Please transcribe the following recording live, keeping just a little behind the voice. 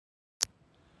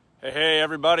Hey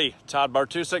everybody, Todd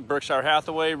Bartusek, Berkshire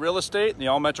Hathaway Real Estate and the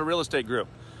All Metro Real Estate Group.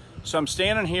 So I'm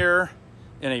standing here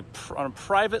on a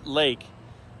private lake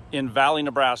in Valley,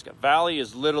 Nebraska. Valley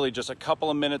is literally just a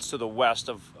couple of minutes to the west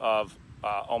of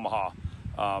Omaha.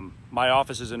 My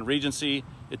office is in Regency.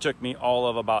 It took me all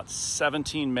of about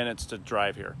 17 minutes to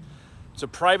drive here. It's a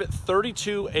private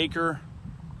 32-acre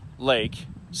lake,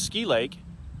 ski lake.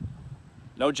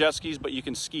 No jet skis, but you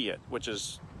can ski it, which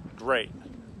is great.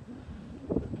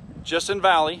 Just in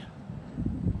Valley.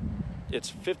 It's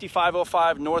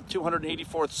 5505 North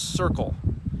 284th Circle.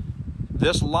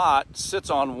 This lot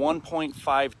sits on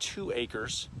 1.52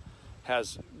 acres,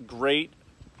 has great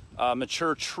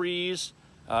mature trees,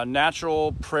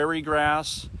 natural prairie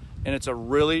grass, and it's a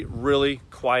really, really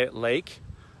quiet lake.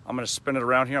 I'm gonna spin it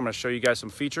around here. I'm gonna show you guys some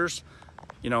features.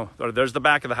 You know, there's the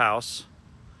back of the house.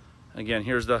 Again,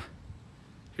 here's the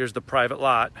private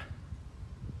lot.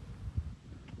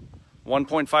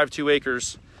 1.52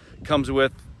 acres, comes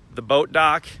with the boat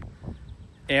dock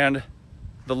and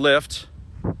the lift.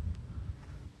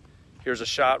 Here's a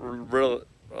shot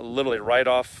literally right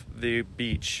off the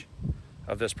beach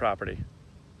of this property.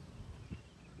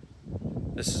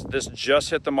 This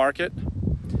just hit the market,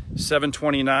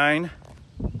 $729.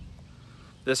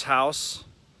 This house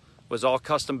was all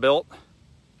custom built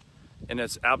and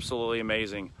it's absolutely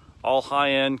amazing. All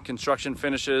high-end construction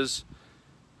finishes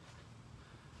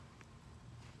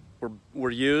were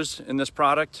used in this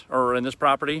product or in this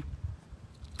property.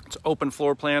 It's open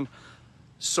floor plan,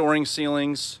 soaring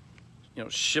ceilings, you know,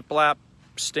 shiplap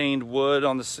stained wood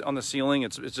on the ceiling.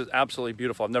 It's just absolutely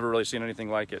beautiful. I've never really seen anything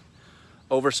like it.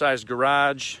 Oversized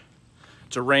garage.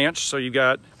 It's a ranch, so you've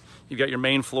got your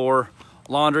main floor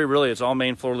laundry. Really, it's all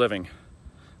main floor living.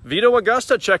 Vito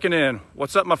Augusta checking in.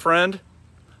 What's up, my friend?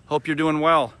 Hope you're doing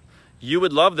well. You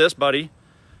would love this, buddy.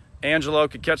 Angelo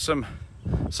could catch some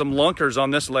lunkers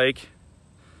on this lake.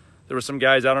 There were some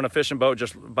guys out on a fishing boat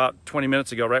just about 20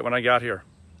 minutes ago, right when I got here.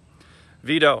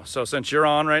 Vito, so since you're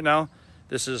on right now,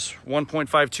 this is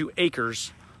 1.52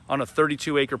 acres on a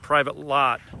 32-acre private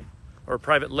lot or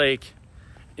private lake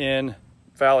in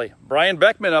Valley. Brian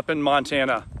Beckman up in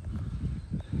Montana.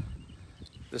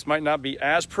 This might not be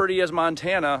as pretty as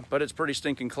Montana, but it's pretty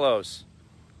stinking close.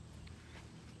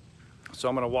 So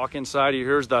I'm gonna walk inside here.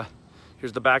 Here's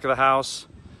the back of the house.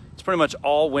 It's pretty much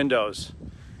all windows.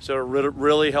 So it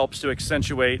really helps to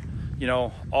accentuate, you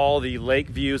know, all the lake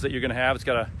views that you're gonna have. It's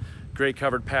got a great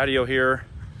covered patio here.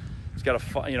 It's got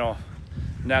a,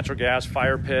 natural gas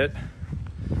fire pit.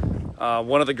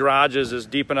 One of the garages is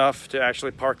deep enough to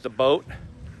actually park the boat.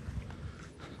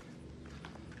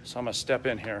 So I'm gonna step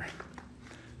in here.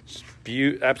 It's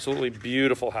absolutely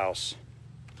beautiful house.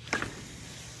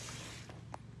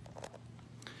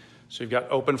 So you've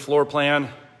got open floor plan,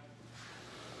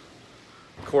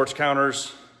 quartz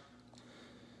counters,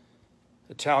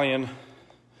 Italian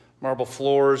marble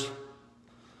floors,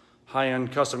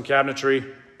 high-end custom cabinetry.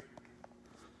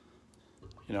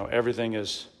 You know, everything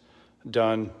is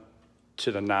done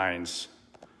to the nines.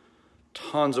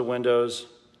 Tons of windows.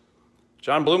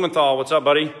 John Blumenthal, what's up,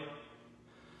 buddy?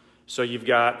 So you've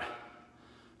got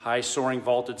high soaring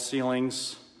vaulted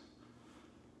ceilings.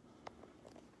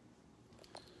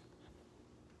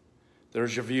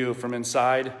 There's your view from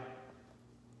inside.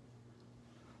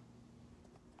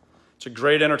 It's a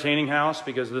great entertaining house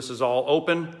because this is all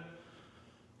open.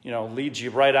 You know, leads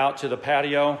you right out to the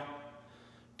patio,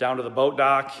 down to the boat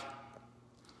dock.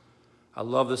 I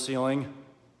love the ceiling.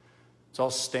 It's all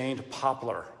stained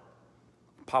poplar.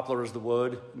 Poplar is the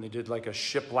wood, and they did like a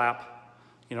shiplap,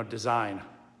 design.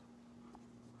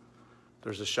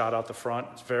 There's a shot out the front.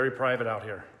 It's very private out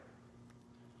here.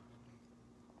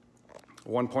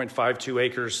 1.52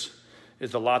 acres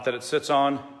is the lot that it sits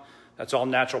on. That's all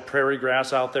natural prairie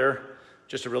grass out there,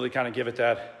 just to really kind of give it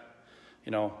that,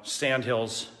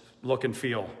 sandhills look and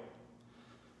feel.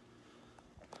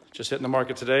 Just hitting the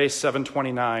market today,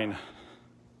 $729.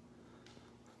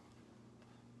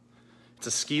 It's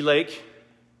a ski lake.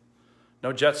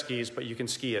 No jet skis, but you can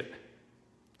ski it.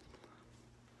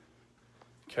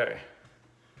 Okay,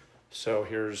 so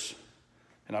here's,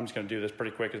 and I'm just gonna do this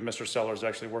pretty quick because Mr. Seller is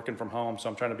actually working from home, so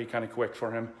I'm trying to be kind of quick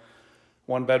for him.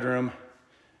 One bedroom,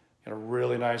 got a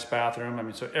really nice bathroom. I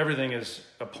mean, so everything is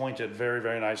appointed very,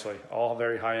 very nicely, all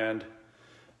very high end.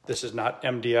 This is not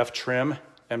MDF trim.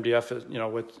 MDF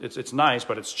is, it's nice,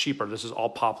 but it's cheaper. This is all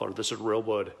poplar. This is real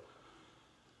wood.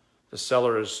 The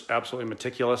seller is absolutely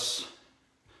meticulous.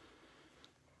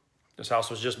 This house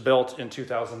was just built in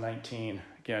 2019.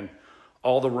 Again,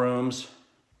 all the rooms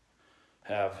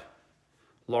have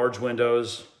large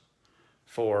windows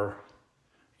for,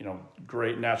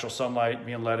 great natural sunlight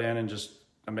being let in and just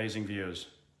amazing views.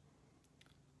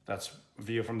 That's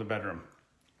view from the bedroom.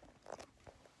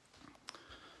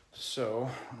 So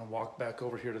I'm gonna walk back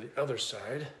over here to the other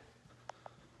side.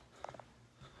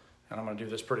 And I'm gonna do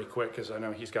this pretty quick because I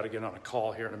know he's got to get on a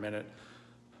call here in a minute.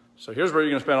 So here's where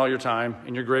you're gonna spend all your time,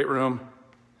 in your great room.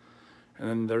 And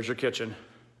then there's your kitchen.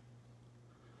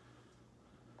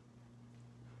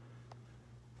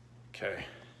 Okay,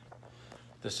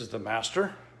 this is the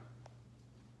master.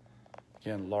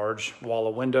 Again, large wall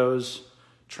of windows,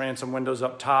 transom windows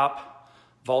up top,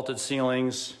 vaulted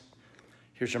ceilings.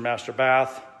 Here's your master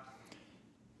bath,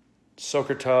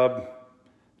 soaker tub,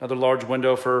 another large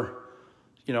window for,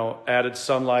 you know, added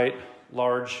sunlight,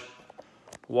 large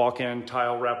walk-in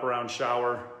tile wraparound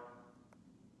shower.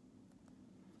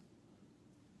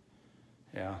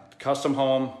 Yeah, custom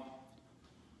home,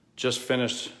 just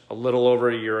finished a little over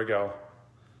a year ago.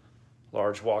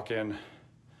 Large walk-in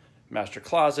master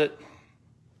closet.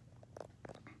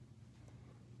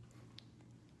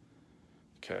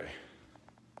 Okay.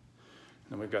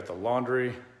 Then we've got the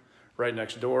laundry right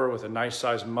next door with a nice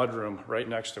sized mudroom right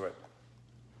next to it.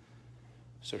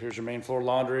 So here's your main floor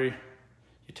laundry,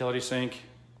 utility sink,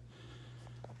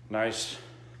 nice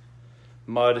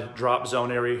mud drop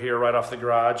zone area here right off the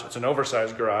garage. It's an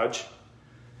oversized garage.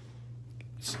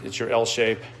 It's your L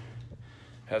shape.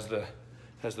 Has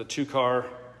the two-car,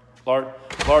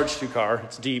 large two-car.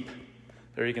 It's deep.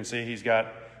 There you can see he's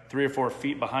got 3 or 4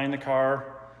 feet behind the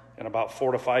car and about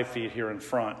 4 to 5 feet here in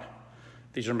front.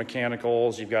 These are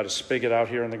mechanicals. You've got a spigot out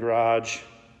here in the garage.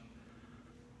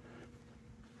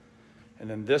 And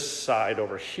then this side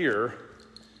over here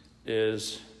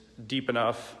is deep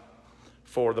enough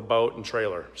for the boat and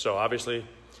trailer. So obviously,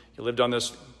 if you lived on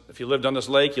this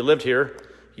lake, you lived here,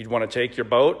 you'd want to take your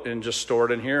boat and just store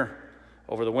it in here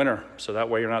over the winter. So that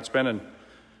way you're not spending,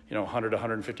 you know, 100 to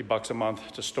 150 bucks a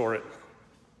month to store it.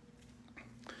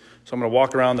 So I'm going to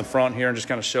walk around the front here and just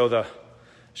kind of show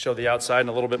the outside and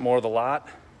a little bit more of the lot.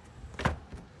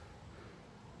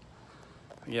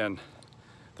 Again,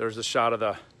 there's the shot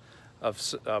of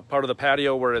part of the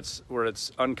patio where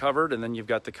it's uncovered, and then you've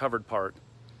got the covered part.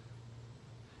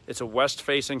 It's a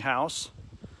west-facing house,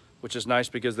 which is nice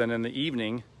because then in the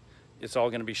evening, it's all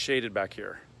going to be shaded back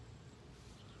here.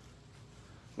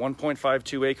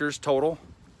 1.52 acres total,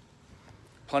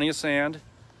 plenty of sand,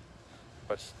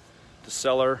 but the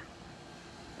cellar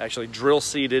actually drill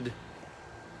seeded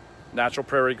natural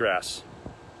prairie grass.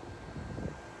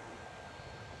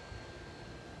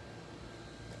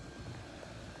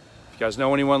 If you guys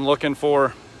know anyone looking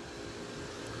for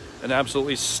an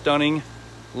absolutely stunning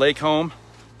lake home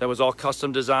that was all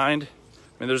custom designed, I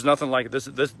mean, there's nothing like it.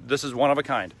 This is one of a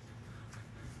kind.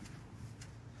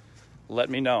 Let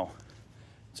me know.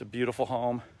 It's a beautiful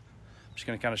home. I'm just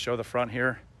gonna kind of show the front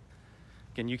here.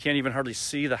 Again, you can't even hardly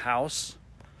see the house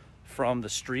from the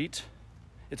street.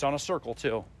 It's on a circle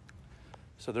too.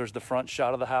 So there's the front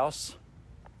shot of the house.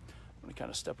 I'm gonna kind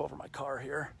of step over my car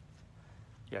here.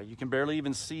 Yeah, you can barely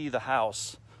even see the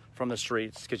house from the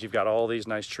streets because you've got all these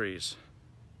nice trees.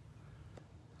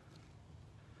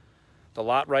 The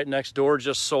lot right next door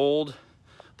just sold.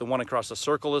 The one across the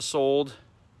circle is sold.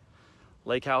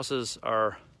 Lake houses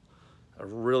are a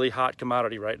really hot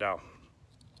commodity right now.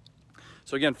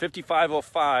 So again,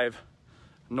 5505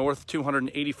 North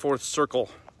 284th Circle.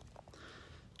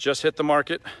 Just hit the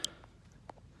market.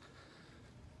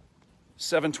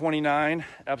 729,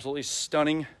 absolutely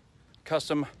stunning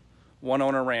custom one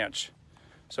owner ranch.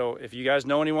 So if you guys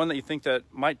know anyone that you think that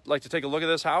might like to take a look at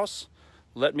this house,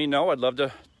 let me know. I'd love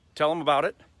to tell them about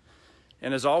it.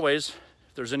 And as always,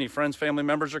 if there's any friends, family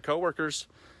members, or coworkers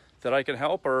that I can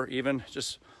help or even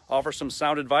just offer some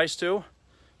sound advice to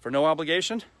for no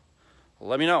obligation,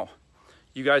 let me know.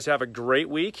 You guys have a great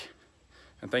week,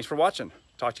 and thanks for watching.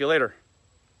 Talk to you later.